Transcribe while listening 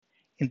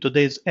In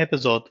today's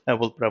episode, I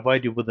will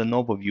provide you with an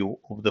overview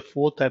of the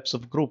four types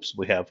of groups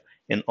we have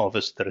in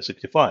Office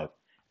 365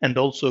 and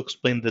also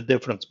explain the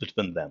difference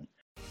between them.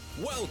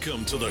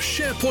 Welcome to the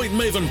SharePoint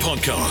Maven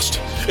podcast.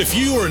 If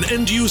you are an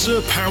end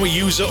user, power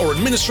user, or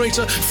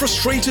administrator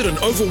frustrated and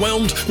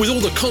overwhelmed with all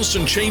the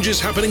constant changes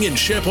happening in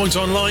SharePoint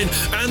Online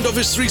and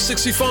Office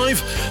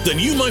 365, then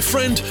you, my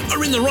friend,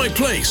 are in the right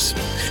place.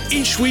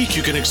 Each week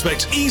you can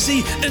expect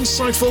easy,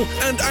 insightful,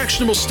 and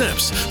actionable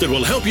steps that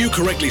will help you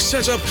correctly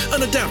set up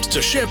and adapt to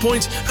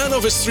SharePoint and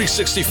Office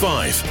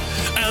 365.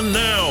 And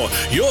now,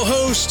 your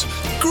host,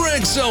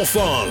 Greg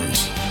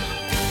Zelfond.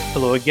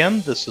 Hello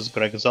again, this is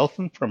Greg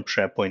Zelfond from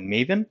SharePoint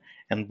Maven,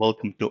 and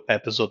welcome to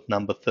episode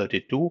number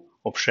 32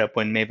 of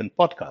SharePoint Maven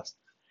podcast.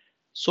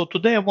 So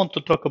today I want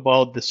to talk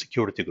about the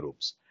security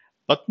groups,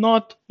 but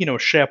not,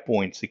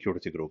 SharePoint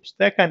security groups.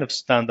 They're kind of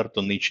standard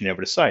on each and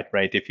every site,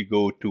 right? If you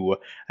go to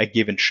a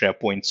given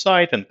SharePoint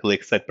site and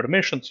click Site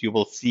Permissions, you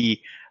will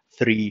see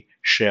 3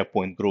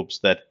 SharePoint groups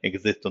that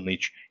exist on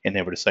each and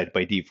every site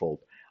by default: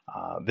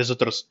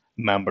 visitors,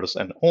 members,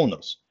 and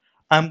owners.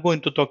 I'm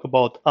going to talk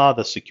about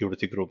other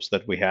security groups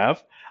that we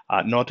have,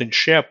 not in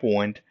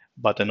SharePoint,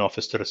 but in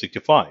Office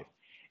 365.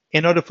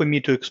 In order for me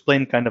to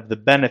explain kind of the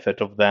benefit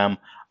of them,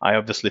 I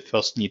obviously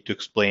first need to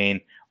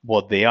explain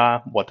what they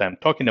are, what I'm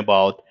talking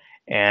about.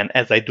 And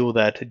as I do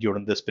that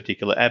during this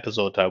particular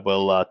episode, I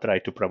will try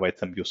to provide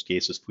some use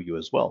cases for you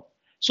as well.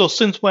 So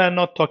since we're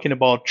not talking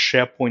about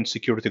SharePoint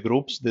security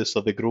groups, these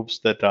are the groups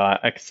that are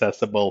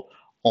accessible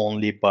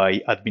only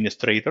by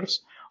administrators.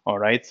 All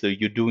right, so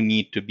you do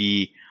need to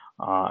be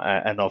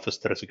an Office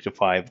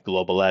 365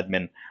 global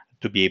admin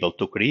to be able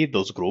to create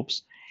those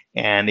groups.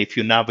 And if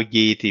your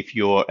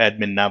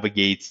admin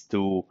navigates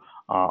to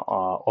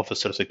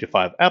Office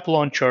 365 App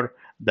Launcher,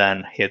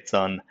 then hits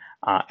on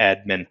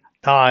admin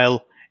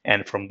tile,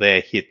 and from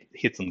there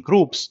hits on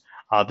groups.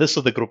 These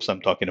are the groups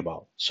I'm talking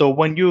about. So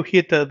when you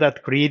hit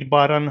that create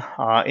button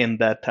in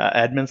that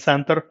admin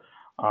center,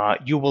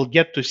 you will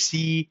get to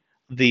see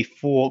the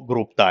 4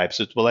 group types.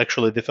 It will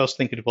actually, the first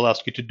thing it will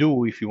ask you to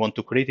do if you want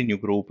to create a new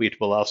group, it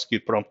will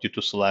prompt you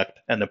to select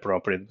an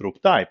appropriate group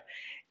type.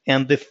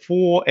 And the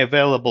 4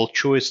 available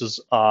choices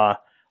are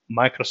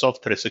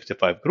Microsoft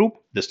 365 group,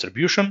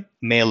 distribution,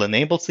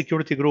 mail-enabled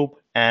security group,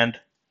 and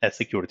a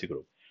security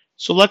group.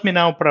 So let me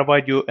now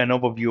provide you an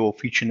overview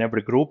of each and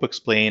every group,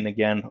 explain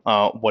again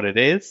what it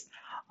is,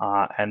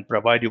 and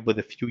provide you with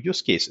a few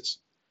use cases.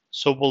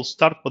 So we'll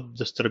start with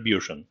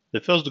distribution. The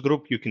first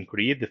group you can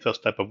create, the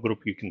first type of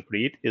group you can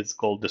create is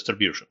called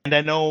distribution. And I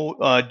know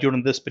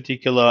during this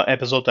particular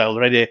episode, I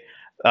already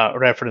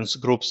referenced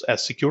groups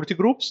as security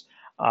groups,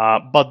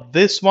 but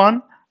this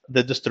one,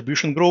 the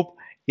distribution group,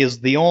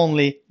 is the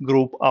only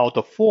group out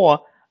of 4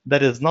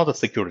 that is not a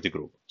security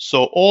group.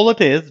 So all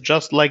it is,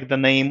 just like the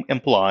name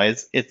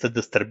implies, it's a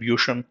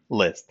distribution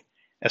list.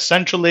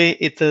 Essentially,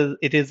 it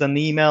is an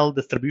email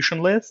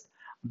distribution list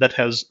that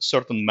has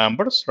certain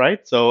members,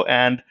 right? So,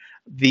 and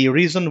the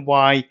reason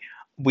why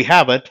we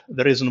have it,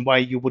 the reason why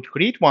you would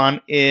create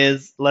one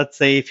is, let's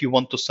say, if you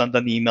want to send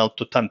an email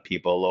to 10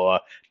 people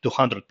or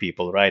 200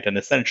 people, right? And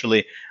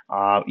essentially,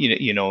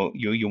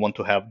 you want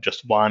to have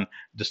just one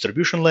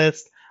distribution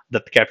list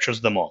that captures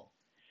them all.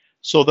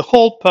 So the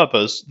whole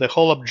purpose, the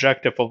whole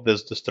objective of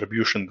this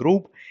distribution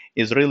group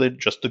is really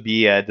just to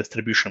be a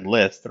distribution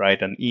list,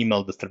 right? An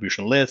email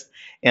distribution list.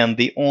 And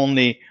the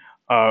only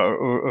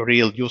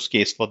real use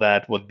case for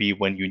that would be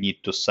when you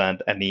need to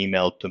send an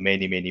email to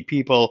many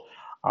people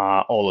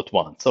all at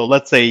once. So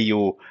let's say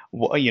you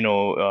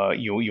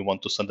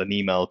want to send an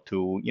email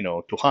to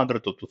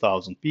 200 to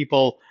 2,000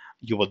 people.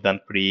 You would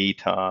then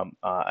create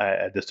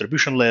a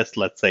distribution list,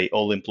 let's say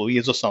all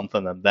employees or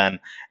something, and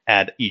then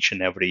add each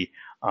and every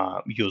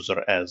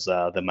user as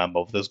the member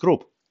of this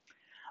group.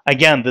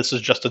 Again, this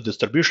is just a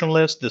distribution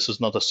list. This is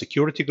not a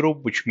security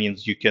group, which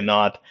means you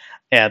cannot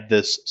add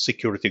this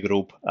security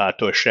group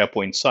to a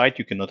SharePoint site.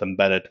 You cannot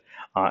embed it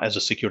as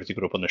a security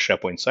group on a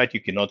SharePoint site.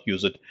 You cannot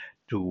use it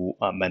to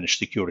manage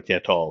security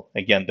at all.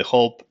 Again, the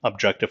whole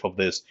objective of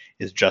this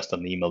is just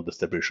an email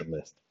distribution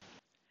list.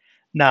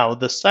 Now,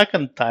 the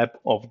second type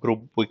of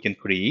group we can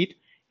create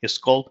is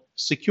called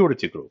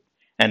security group.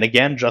 And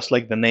again, just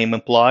like the name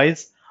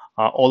implies,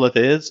 all it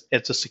is,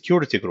 it's a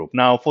security group.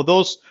 Now, for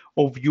those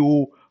of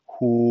you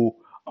who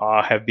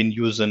have been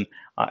using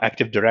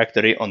Active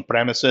Directory on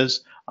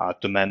premises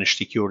to manage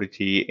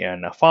security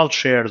in file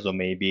shares or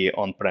maybe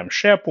on-prem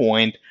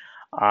SharePoint,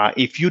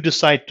 if you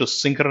decide to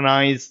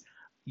synchronize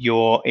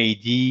your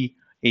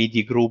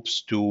AD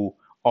groups to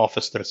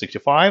Office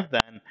 365,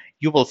 then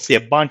you will see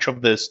a bunch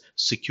of these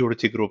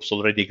security groups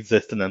already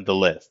existing in the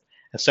list.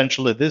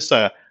 Essentially, these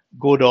are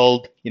good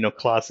old,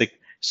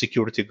 classic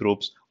security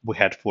groups we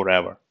had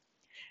forever.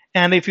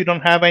 And if you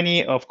don't have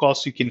any, of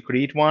course, you can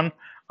create one,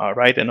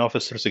 right, in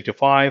Office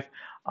 365.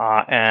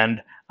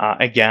 And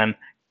again,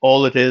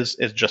 all it is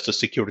just a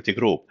security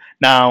group.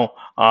 Now,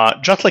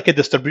 just like a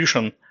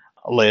distribution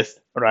list,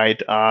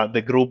 right,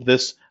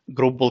 this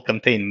group will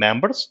contain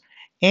members.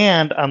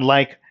 And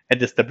unlike a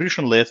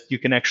distribution list, you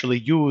can actually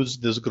use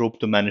this group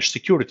to manage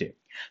security.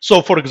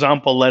 So for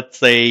example, let's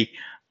say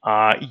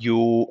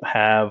you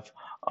have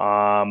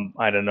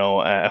I don't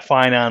know, a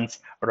finance,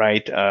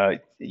 right?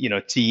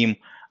 Team,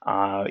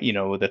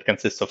 that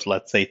consists of,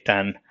 let's say,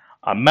 10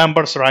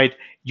 members, right?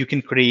 You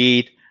can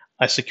create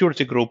a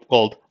security group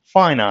called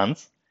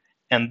finance,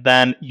 and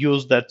then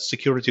use that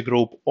security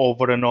group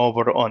over and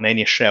over on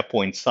any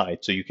SharePoint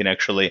site. So you can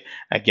actually,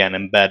 again,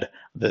 embed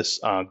this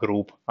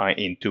group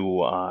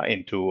into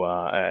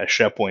a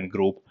SharePoint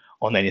group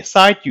on any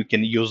site. You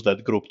can use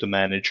that group to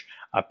manage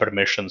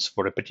permissions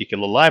for a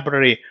particular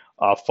library,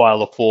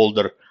 file, or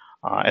folder.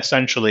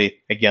 Essentially,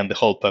 again, the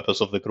whole purpose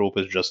of the group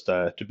is just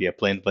to be a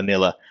plain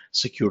vanilla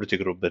security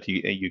group that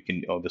you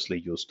can obviously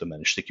use to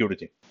manage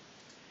security.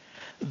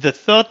 The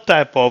third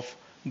type of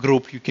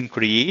group you can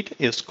create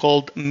is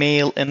called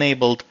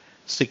mail-enabled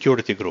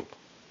security group.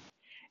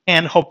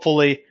 And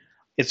hopefully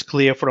it's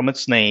clear from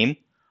its name.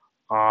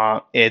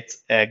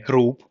 It's a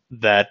group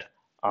that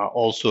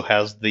also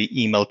has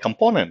the email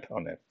component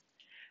on it.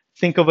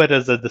 Think of it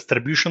as a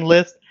distribution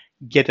list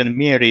getting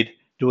married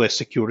to a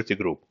security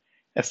group.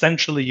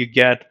 Essentially, you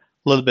get a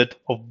little bit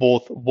of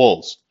both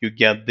worlds. You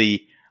get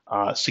the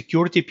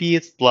security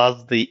piece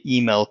plus the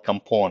email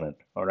component,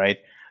 all right?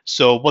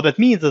 So what that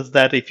means is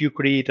that if you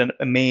create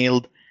a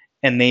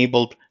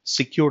mail-enabled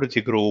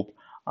security group,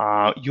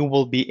 you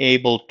will be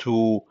able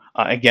to,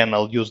 again,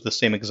 I'll use the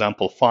same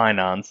example,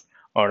 finance,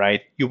 all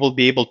right? You will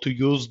be able to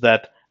use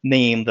that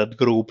name, that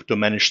group, to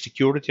manage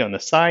security on the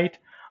site,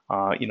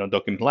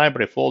 document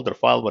library, folder,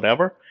 file,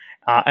 whatever.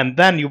 And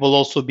then you will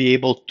also be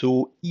able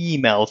to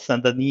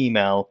send an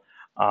email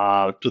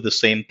to the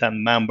same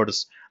 10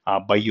 members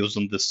by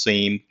using the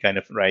same kind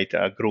of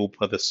group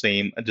or the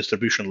same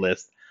distribution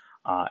list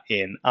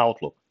in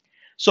Outlook.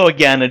 So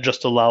again, it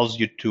just allows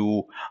you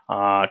to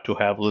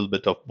have a little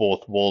bit of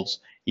both worlds,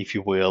 if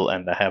you will,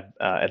 and have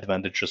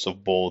advantages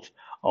of both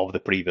of the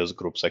previous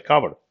groups I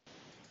covered.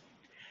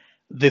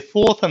 The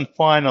fourth and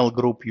final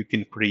group you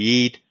can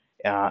create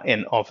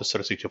in Office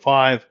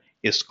 365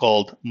 is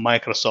called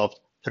Microsoft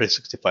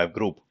 365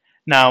 Group.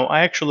 Now,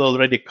 I actually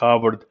already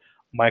covered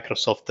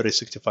Microsoft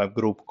 365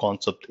 Group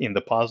concept in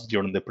the past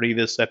during the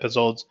previous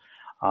episodes,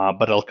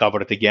 but I'll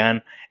cover it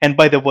again. And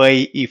by the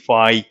way, if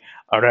I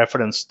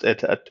referenced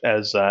it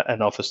as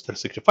an Office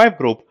 365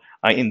 group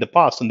in the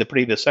past, in the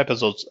previous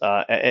episodes,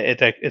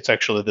 it's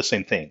actually the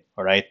same thing,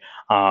 all right?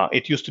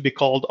 It used to be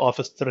called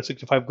Office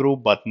 365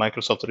 Group, but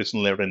Microsoft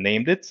recently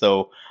renamed it.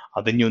 So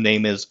the new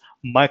name is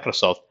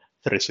Microsoft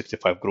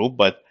 365 Group,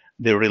 but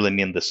they really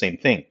mean the same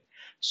thing.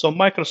 So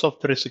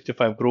Microsoft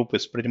 365 Group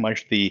is pretty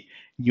much the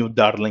new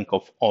darling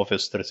of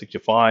Office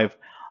 365.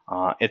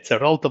 It's a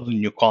relatively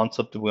new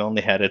concept. We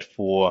only had it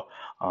for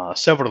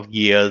several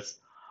years.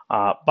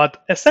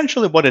 But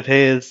essentially what it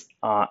is,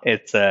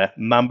 it's a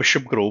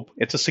membership group.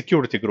 It's a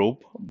security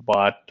group,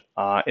 but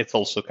it's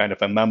also kind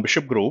of a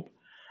membership group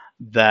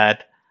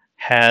that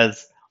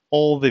has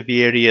all the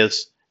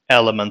various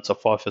elements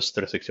of Office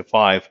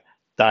 365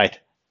 tied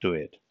to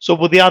it. So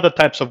with the other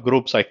types of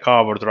groups I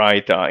covered,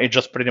 right, it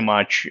just pretty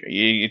much,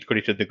 it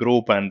created the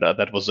group and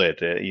that was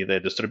it. Either a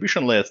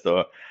distribution list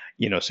or,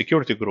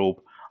 security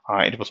group.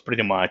 It was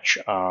pretty much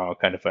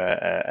kind of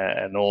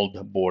an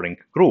old boring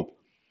group.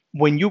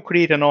 When you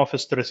create an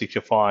Office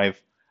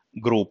 365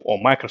 group or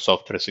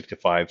Microsoft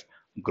 365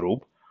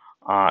 group,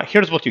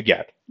 here's what you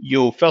get.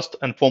 You first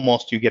and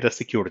foremost, you get a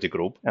security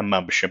group, a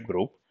membership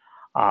group,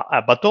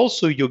 but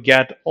also you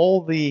get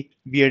all the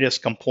various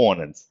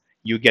components.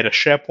 You get a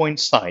SharePoint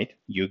site,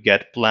 you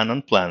get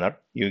Planner,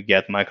 you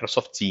get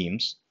Microsoft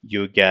Teams,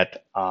 you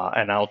get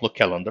an Outlook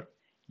calendar,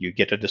 you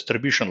get a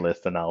distribution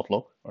list in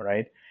Outlook, all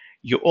right?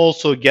 You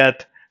also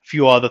get a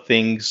few other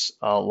things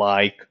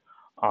like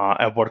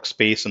a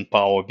workspace in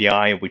Power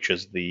BI, which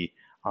is the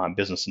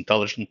business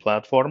intelligence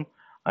platform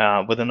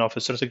within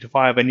Office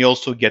 365, and you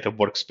also get a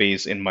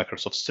workspace in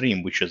Microsoft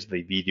Stream, which is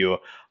the video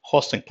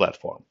hosting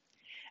platform.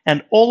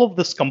 And all of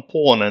these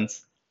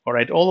components, all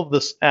right, all of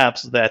these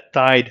apps that are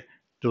tied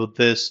to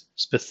this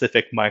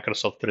specific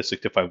Microsoft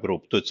 365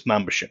 group, to its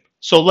membership.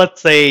 So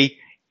let's say,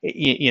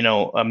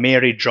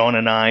 Mary, John,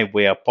 and I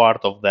were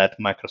part of that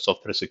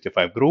Microsoft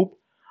 365 group.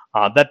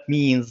 That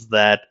means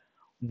that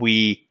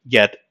we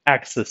get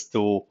access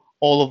to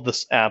all of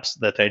these apps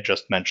that I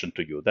just mentioned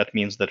to you. That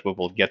means that we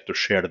will get to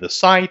share the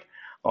site.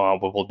 We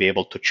will be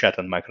able to chat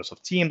on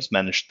Microsoft Teams,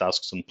 manage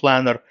tasks in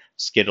Planner,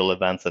 schedule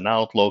events in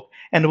Outlook,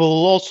 and we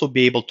will also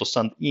be able to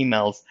send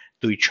emails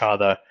to each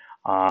other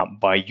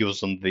by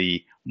using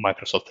the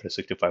Microsoft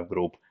 365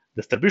 group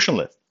distribution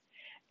list.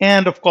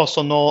 And of course,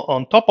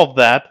 on top of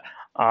that,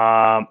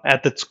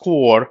 at its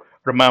core,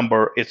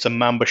 remember, it's a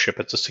membership,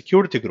 it's a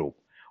security group,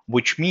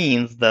 which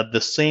means that the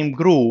same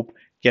group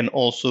can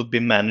also be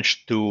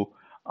managed to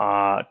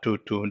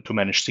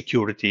manage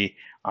security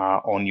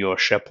on your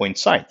SharePoint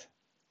site.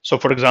 So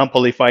for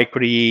example, if I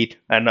create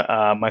a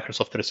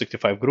Microsoft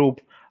 365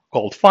 group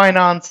called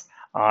Finance,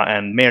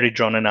 and Mary,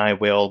 John, and I,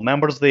 we're all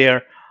members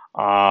there,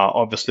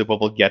 obviously we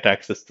will get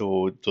access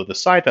to the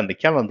site and the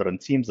calendar and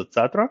Teams,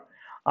 etc.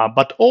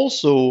 But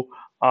also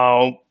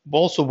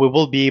we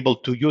will be able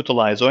to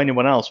utilize, or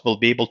anyone else will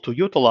be able to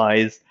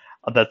utilize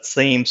that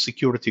same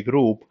security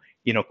group,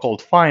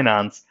 called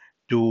finance,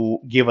 to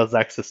give us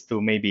access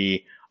to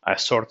maybe a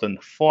certain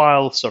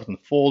file, certain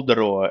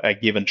folder, or a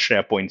given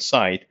SharePoint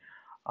site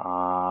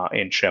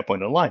in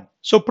SharePoint Online.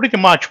 So pretty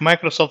much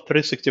Microsoft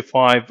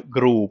 365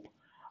 group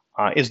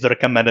is the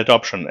recommended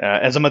option.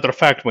 As a matter of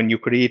fact, when you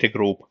create a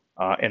group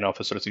in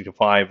Office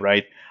 365,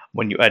 right,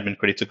 when your admin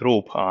creates a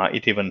group,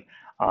 it even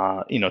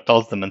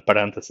tells them in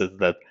parentheses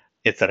that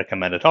it's a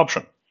recommended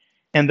option.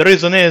 And the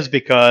reason is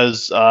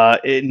because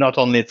not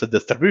only it's a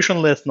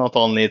distribution list, not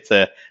only it's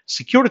a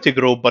security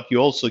group, but you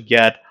also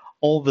get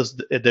all this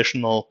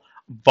additional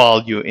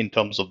value in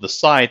terms of the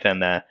site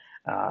and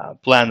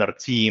planner,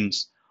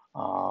 teams,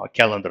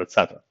 calendar,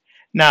 etc.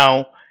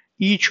 Now,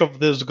 each of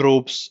these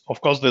groups, of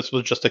course, this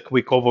was just a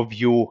quick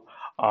overview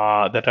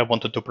that I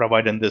wanted to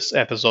provide in this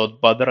episode,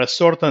 but there are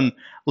certain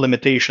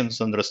limitations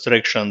and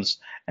restrictions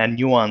and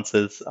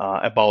nuances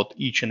about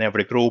each and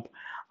every group.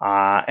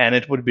 And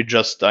it would be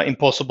just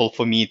impossible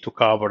for me to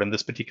cover in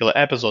this particular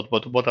episode.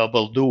 But what I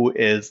will do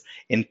is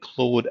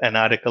include an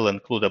article,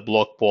 include a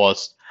blog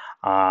post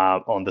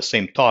on the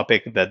same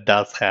topic that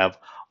does have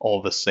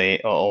all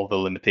the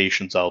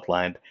limitations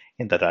outlined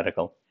in that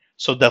article.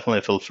 So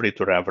definitely feel free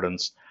to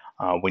reference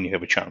when you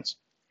have a chance.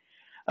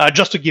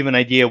 Just to give an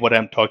idea what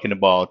I'm talking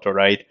about, all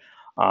right?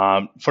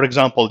 For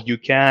example, you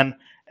can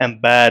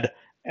embed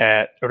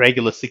a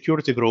regular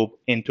security group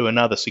into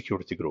another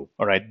security group,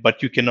 all right?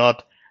 But you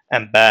cannot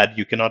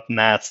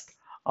nest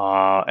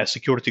a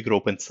security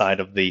group inside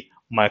of the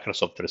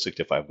Microsoft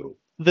 365 group.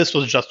 This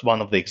was just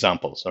one of the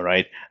examples, all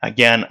right?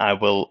 Again, I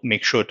will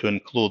make sure to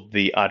include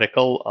the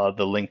article,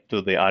 the link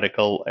to the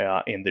article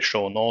in the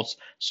show notes,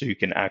 so you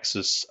can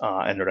access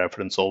and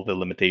reference all the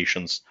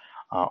limitations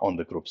on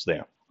the groups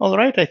there. All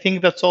right, I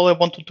think that's all I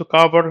wanted to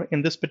cover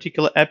in this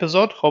particular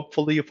episode.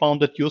 Hopefully you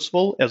found it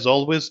useful. As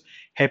always,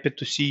 happy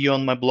to see you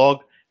on my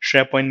blog,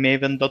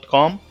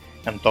 SharePointMaven.com,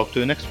 and talk to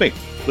you next week.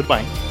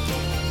 Goodbye.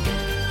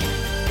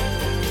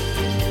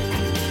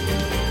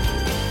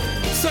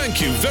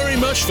 Thank you very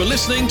much for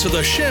listening to the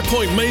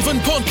SharePoint Maven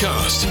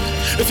podcast.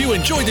 If you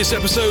enjoyed this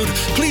episode,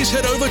 please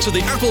head over to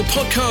the Apple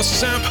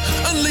Podcasts app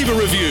and leave a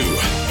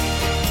review.